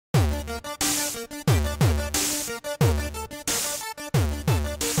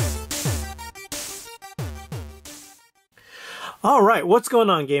Alright, what's going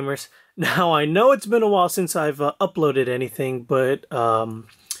on, gamers? Now, I know it's been a while since I've uploaded anything, but,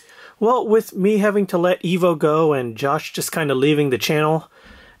 well, with me having to let Evo go and Josh just kind of leaving the channel,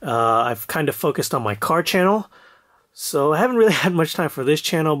 I've kind of focused on my car channel. So I haven't really had much time for this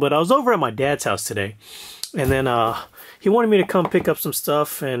channel, but I was over at my dad's house today. And then he wanted me to come pick up some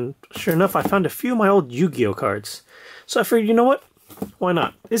stuff, and sure enough, I found a few of my old Yu-Gi-Oh cards. So I figured, you know what? Why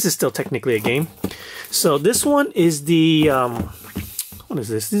not? This is still technically a game. So this one is the, what is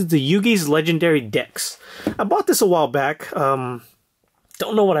this? This is the Yugi's Legendary Decks. I bought this a while back. Don't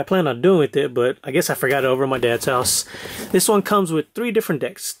know what I plan on doing with it, but I guess I forgot it over at my dad's house. This one comes with 3 different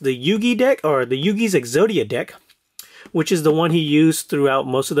decks. The Yugi deck, or the Yugi's Exodia deck, which is the one he used throughout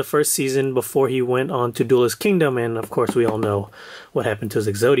most of the first season before he went on to Duelist Kingdom, and of course we all know what happened to his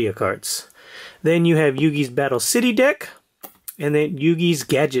Exodia cards. Then you have Yugi's Battle City deck, and then Yugi's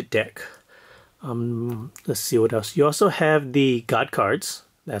Gadget deck. Let's see what else. You also have the God cards.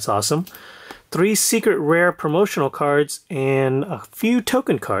 That's awesome. 3 secret rare promotional cards and a few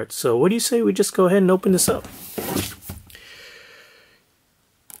token cards. So what do you say we just go ahead and open this up?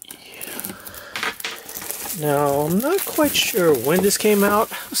 Yeah. Now, I'm not quite sure when this came out.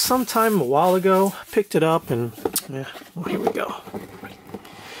 Sometime a while ago. I picked it up and yeah, well, here we go.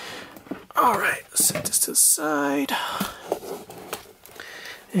 Alright, set this to the side.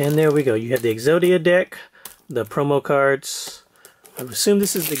 And there we go. You have the Exodia deck, the promo cards. I assume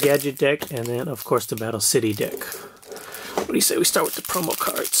this is the Gadget deck, and then, of course, the Battle City deck. What do you say we start with the promo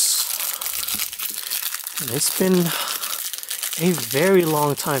cards? And it's been a very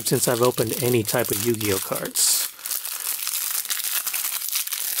long time since I've opened any type of Yu-Gi-Oh cards.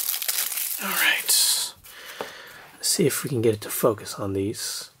 Alright. Let's see if we can get it to focus on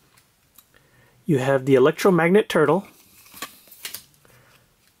these. You have the Electromagnet Turtle,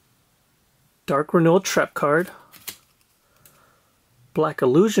 Dark Renewal Trap card, Black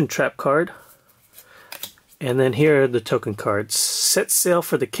Illusion Trap card, and then here are the token cards. Set Sail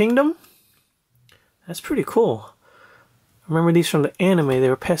for the Kingdom. That's pretty cool. I remember these from the anime. They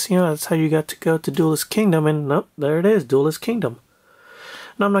were passing out. That's how you got to go to Duelist Kingdom, and nope, there it is, Duelist Kingdom.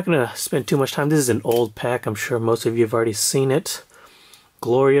 Now I'm not going to spend too much time. This is an old pack. I'm sure most of you have already seen it.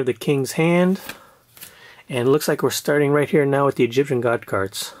 Glory of the King's Hand. And it looks like we're starting right here now with the Egyptian God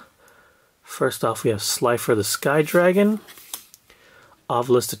cards. First off, we have Slifer the Sky Dragon,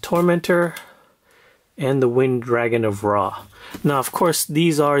 Ovilus the Tormentor, and the Wind Dragon of Ra. Now, of course,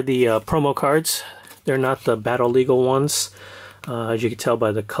 these are the promo cards. They're not the Battle Legal ones, as you can tell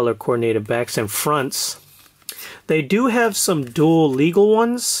by the color-coordinated backs and fronts. They do have some dual legal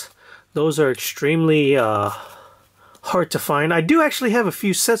ones. Those are extremely hard to find. I do actually have a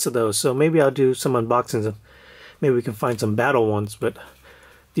few sets of those, so maybe I'll do some unboxings and maybe we can find some battle ones, but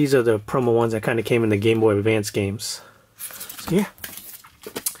these are the promo ones that kind of came in the Game Boy Advance games. So yeah.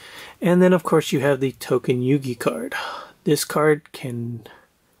 And then of course you have the token Yugi card. This card can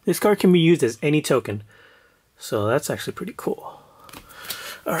be used as any token. So that's actually pretty cool.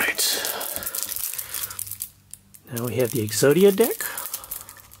 Alright. Now we have the Exodia deck.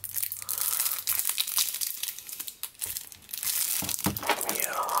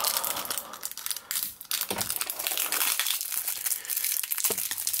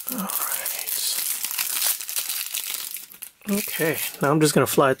 Okay, now I'm just going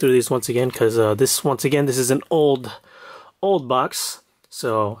to fly through these once again because this is an old box.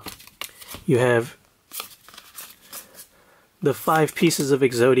 So you have the 5 pieces of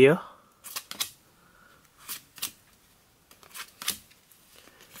Exodia.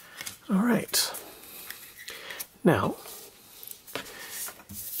 Alright, now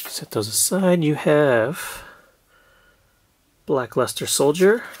set those aside. You have Blackluster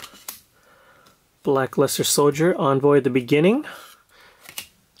Soldier, Blackluster Soldier, Envoy of the Beginning,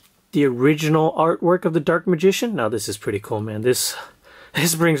 the original artwork of the Dark Magician. Now this is pretty cool, man. This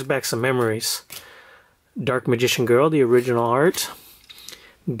brings back some memories. Dark Magician Girl, the original art,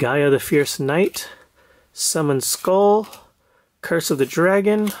 Gaia the Fierce Knight, Summon Skull, Curse of the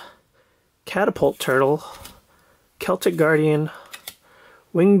Dragon, Catapult Turtle, Celtic Guardian,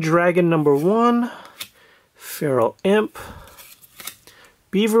 Winged Dragon number 1, Feral Imp,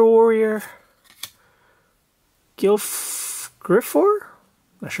 Beaver Warrior, Grifor?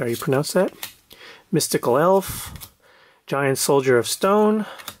 Not sure how you pronounce that. Mystical Elf, Giant Soldier of Stone,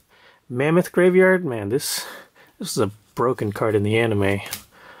 Mammoth Graveyard. Man, this is a broken card in the anime.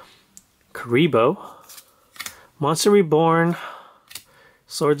 Karibo, Monster Reborn,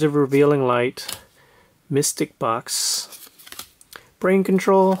 Swords of Revealing Light, Mystic Box, Brain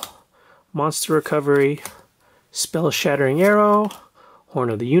Control, Monster Recovery, Spell Shattering Arrow, Horn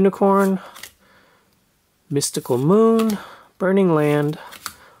of the Unicorn, Mystical Moon, Burning Land,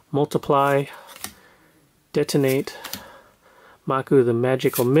 Multiply, Detonate, Maku the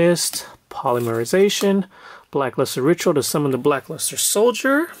Magical Mist, Polymerization, Blackluster Ritual to summon the Blackluster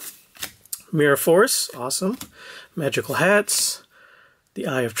Soldier, Mirror Force, awesome, Magical Hats, the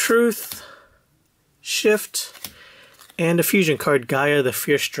Eye of Truth, Shift, and a fusion card, Gaia the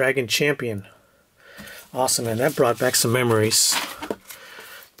Fierce Dragon Champion. Awesome, man, that brought back some memories.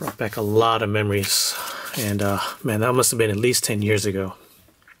 Brought back a lot of memories. And man, that must have been at least 10 years ago.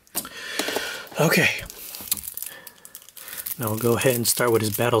 Okay. Now we'll go ahead and start with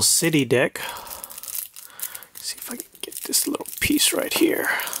his Battle City deck. See if I can get this little piece right here.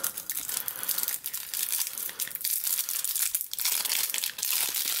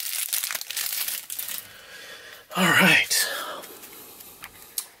 All right.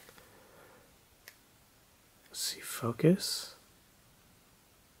 Let's see, focus.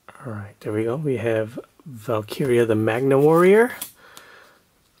 All right, there we go. We have Valkyria the Magna Warrior,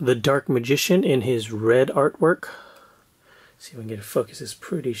 the Dark Magician in his red artwork. See if we can get a focus. It's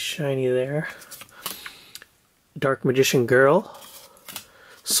pretty shiny there. Dark Magician Girl,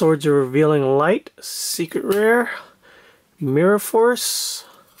 Swords of Revealing Light, Secret Rare, Mirror Force,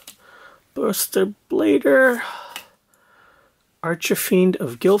 Buster Blader, Archerfiend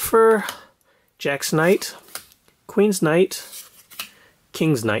of Gilfer, Jack's Knight, Queen's Knight,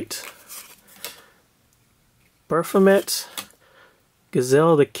 King's Knight, Baphomet,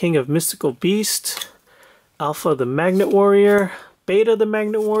 Gazelle the King of Mystical Beast, Alpha the Magnet Warrior, Beta the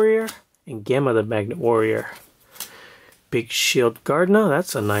Magnet Warrior, and Gamma the Magnet Warrior. Big Shield Gardener,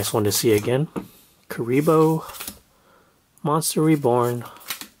 that's a nice one to see again. Karibo, Monster Reborn,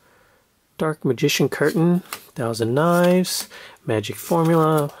 Dark Magician Curtain, Thousand Knives, Magic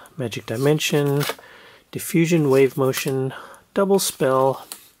Formula, Magic Dimension, Diffusion Wave Motion, Double Spell,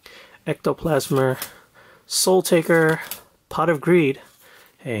 Ectoplasmer, Soul Taker, Pot of Greed.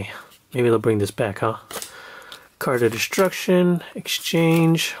 Hey, maybe they'll bring this back, huh? Card of Destruction,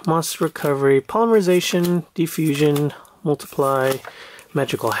 Exchange, Monster Recovery, Polymerization, Diffusion, Multiply,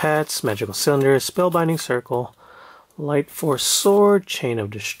 Magical Hats, Magical Cylinder, Spellbinding Circle, Light Force Sword, Chain of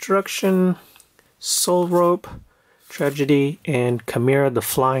Destruction, Soul Rope, Tragedy, and Chimera the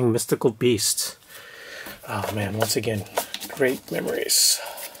Flying Mystical Beast. Oh man, once again, great memories.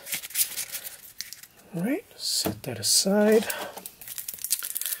 Alright, set that aside.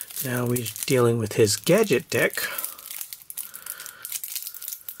 Now we're dealing with his gadget deck.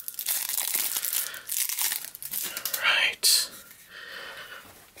 Alright.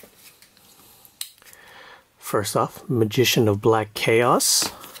 First off, Magician of Black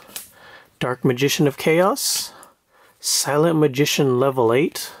Chaos, Dark Magician of Chaos, Silent Magician level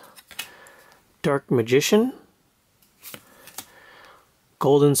 8, Dark Magician,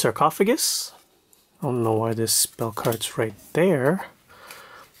 Golden Sarcophagus. I don't know why this spell card's right there.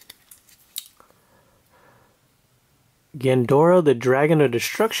 Gandora, the Dragon of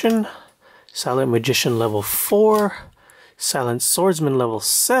Destruction, Silent Magician level 4, Silent Swordsman level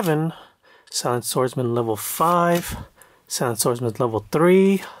 7, Silent Swordsman level 5, Silent Swordsman level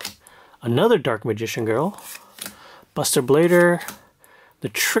 3, another Dark Magician Girl, Buster Blader, the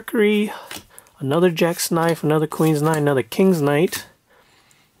Trickery, another Jack's Knife, another Queen's Knight, another King's Knight,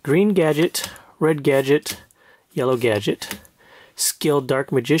 Green Gadget, Red Gadget, Yellow Gadget, Skilled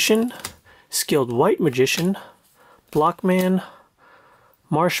Dark Magician, Skilled White Magician, Blockman,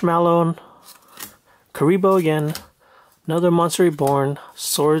 Marshmallow, Karibo again, another Monster Reborn,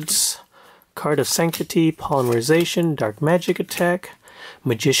 Swords, Card of Sanctity, Polymerization, Dark Magic Attack,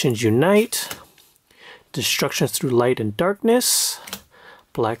 Magicians Unite, Destructions Through Light and Darkness,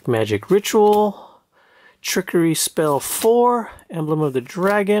 Black Magic Ritual, Trickery Spell 4, Emblem of the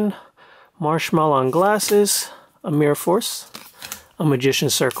Dragon, Marshmallow on Glasses, a Mirror Force, a Magician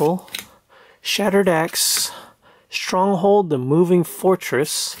Circle, Shattered Axe, Stronghold the Moving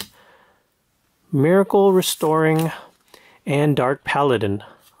Fortress, Miracle Restoring, and Dark Paladin.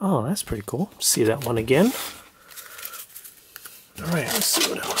 Oh, that's pretty cool. See that one again. Alright, let's see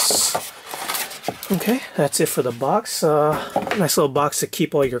what else. Okay, that's it for the box. Nice little box to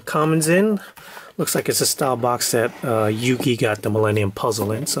keep all your commons in. Looks like it's a style box that Yugi got the Millennium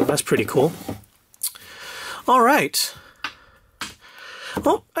Puzzle in, so that's pretty cool. Alright.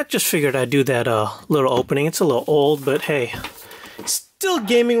 Well, I just figured I'd do that little opening. It's a little old, but hey, still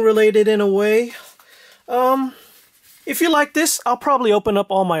gaming related in a way. If you like this, I'll probably open up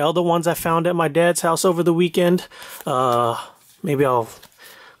all my other ones I found at my dad's house over the weekend. Maybe I'll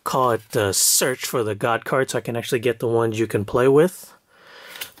call it the search for the God card so I can actually get the ones you can play with.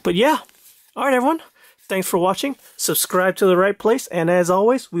 But yeah, alright everyone, thanks for watching. Subscribe to the right place, and as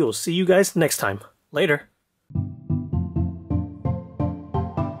always, we will see you guys next time. Later.